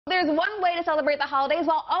There's one way to celebrate the holidays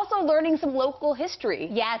while also learning some local history.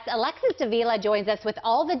 Yes, Alexus Davila joins us with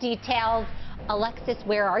all the details. Alexus,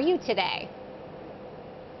 where are you today?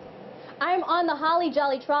 I'm on the Holly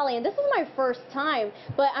Jolly Trolley, and this is my first time,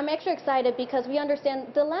 but I'm extra excited because we understand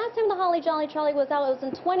the last time the Holly Jolly Trolley was out, it was in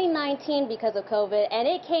 2019 because of COVID, and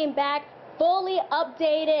it came back fully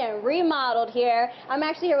updated and remodeled here. I'm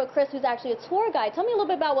actually here with Chris, who's actually a tour guide. Tell me a little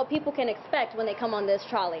bit about what people can expect when they come on this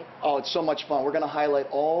trolley. Oh, it's so much fun. We're going to highlight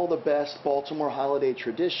all the best Baltimore holiday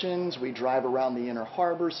traditions. We drive around the Inner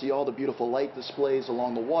Harbor, see all the beautiful light displays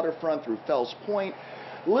along the waterfront through Fells Point,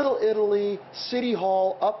 Little Italy, City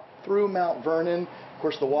Hall, up through Mount Vernon. Of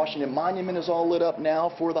course, the Washington Monument is all lit up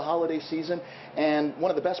now for the holiday season. And one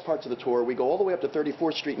of the best parts of the tour, we go all the way up to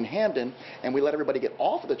 34th Street in Hamden, and we let everybody get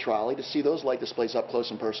off of the trolley to see those light displays up close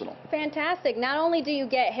and personal. Fantastic. Not only do you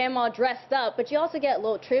get him all dressed up, but you also get a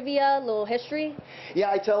little trivia, a little history. Yeah,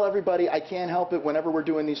 I tell everybody I can't help it whenever we're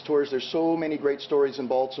doing these tours. There's so many great stories in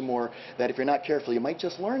Baltimore that if you're not careful, you might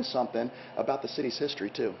just learn something about the city's history,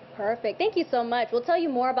 too. Perfect. Thank you so much. We'll tell you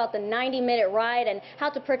more about the 90-minute ride and how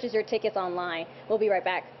to purchase your tickets online. We'll be right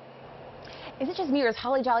back. Is it just me, or is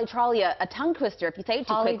Holly Jolly Trolley a tongue twister if you say it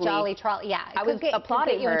too quickly? Holly Jolly Trolley, yeah. I was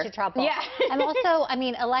applauding you her. into trouble. Yeah. And also, I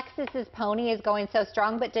mean, Alexis's pony is going so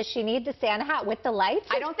strong, but does she need the Santa hat with the lights?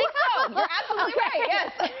 I don't think so. You're absolutely right,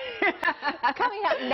 yes. Coming up